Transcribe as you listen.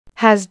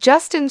Has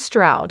Justin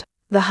Stroud,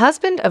 the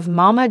husband of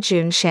Mama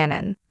June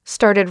Shannon,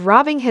 started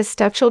robbing his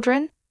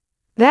stepchildren?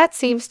 That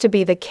seems to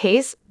be the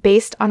case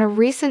based on a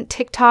recent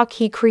TikTok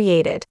he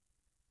created.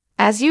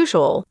 As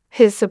usual,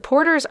 his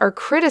supporters are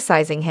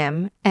criticizing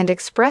him and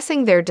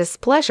expressing their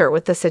displeasure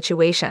with the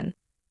situation.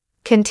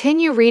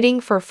 Continue reading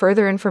for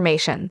further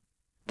information.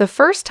 The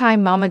first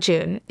time Mama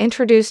June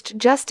introduced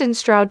Justin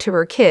Stroud to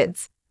her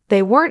kids,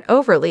 they weren't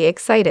overly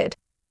excited.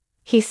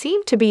 He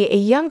seemed to be a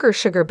younger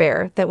sugar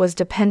bear that was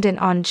dependent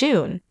on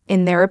June,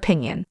 in their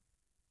opinion.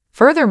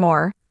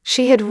 Furthermore,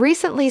 she had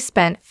recently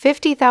spent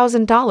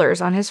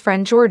 $50,000 on his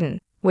friend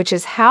Jordan, which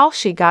is how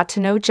she got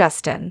to know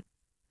Justin.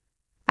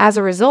 As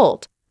a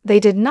result, they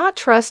did not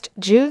trust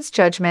June's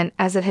judgment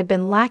as it had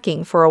been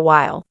lacking for a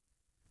while.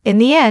 In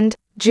the end,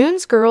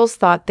 June's girls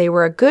thought they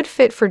were a good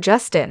fit for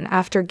Justin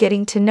after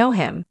getting to know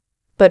him,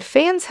 but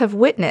fans have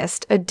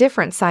witnessed a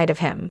different side of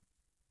him.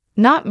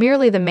 Not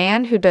merely the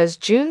man who does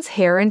June's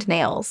hair and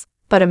nails,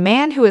 but a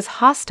man who is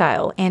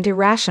hostile and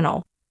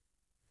irrational.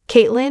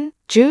 Caitlin,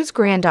 June's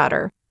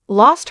granddaughter,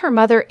 lost her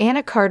mother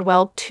Anna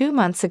Cardwell 2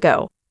 months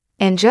ago,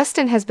 and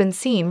Justin has been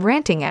seen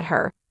ranting at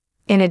her.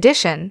 In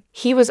addition,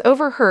 he was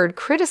overheard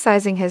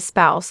criticizing his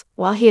spouse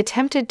while he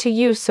attempted to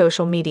use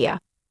social media.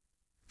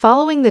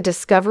 Following the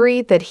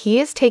discovery that he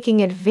is taking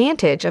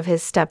advantage of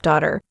his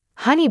stepdaughter,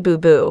 Honey Boo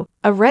Boo,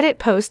 a Reddit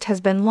post has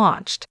been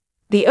launched.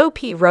 The OP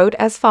wrote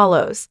as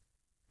follows.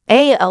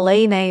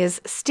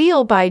 Elena's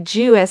steal by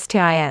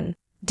Justin,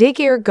 dig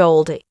ear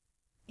Goldie.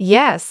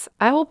 Yes,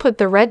 I will put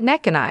the red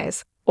neck and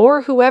eyes,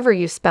 or whoever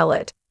you spell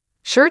it.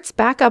 Shirts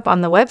back up on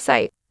the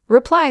website,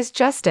 replies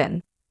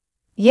Justin.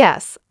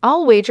 Yes,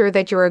 I'll wager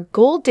that you're a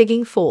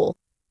gold-digging fool.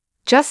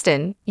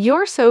 Justin,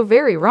 you're so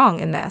very wrong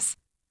in this.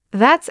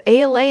 That's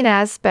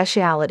Elena's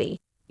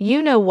speciality.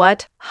 You know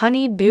what,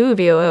 Honey Boo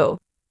Boo.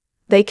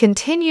 They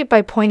continued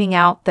by pointing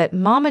out that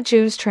Mama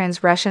June's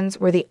transgressions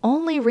were the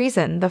only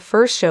reason the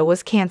first show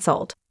was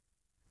canceled.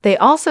 They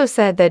also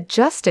said that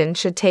Justin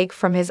should take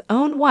from his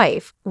own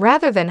wife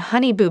rather than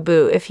Honey Boo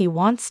Boo if he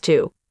wants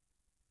to.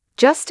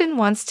 Justin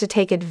wants to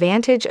take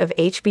advantage of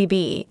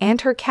HBB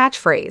and her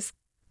catchphrase,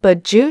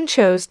 but June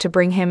chose to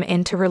bring him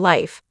into her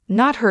life,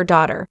 not her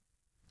daughter.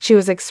 She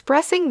was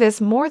expressing this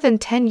more than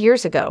 10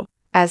 years ago,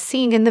 as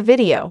seen in the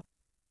video.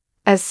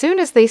 As soon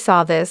as they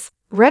saw this,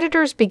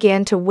 Redditors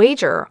began to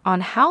wager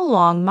on how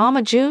long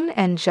Mama June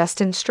and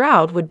Justin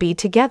Stroud would be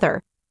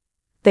together.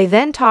 They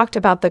then talked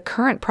about the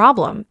current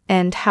problem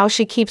and how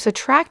she keeps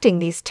attracting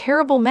these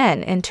terrible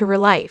men into her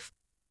life.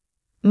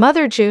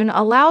 Mother June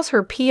allows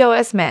her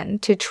POS men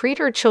to treat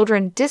her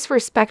children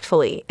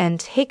disrespectfully and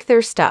take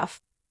their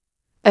stuff.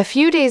 A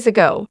few days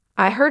ago,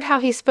 I heard how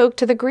he spoke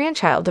to the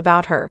grandchild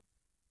about her.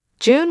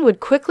 June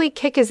would quickly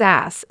kick his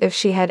ass if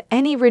she had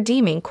any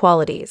redeeming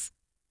qualities.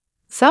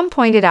 Some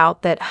pointed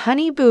out that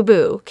Honey Boo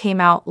Boo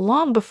came out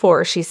long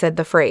before she said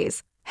the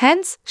phrase,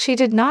 hence she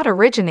did not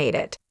originate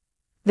it.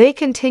 They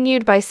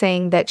continued by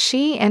saying that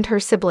she and her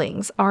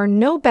siblings are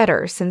no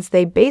better since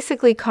they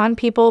basically con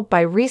people by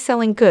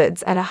reselling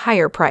goods at a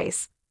higher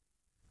price.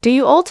 Do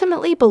you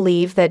ultimately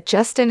believe that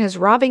Justin is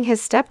robbing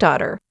his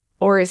stepdaughter,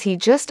 or is he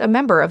just a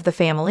member of the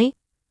family?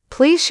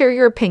 Please share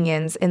your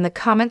opinions in the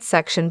comments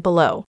section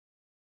below.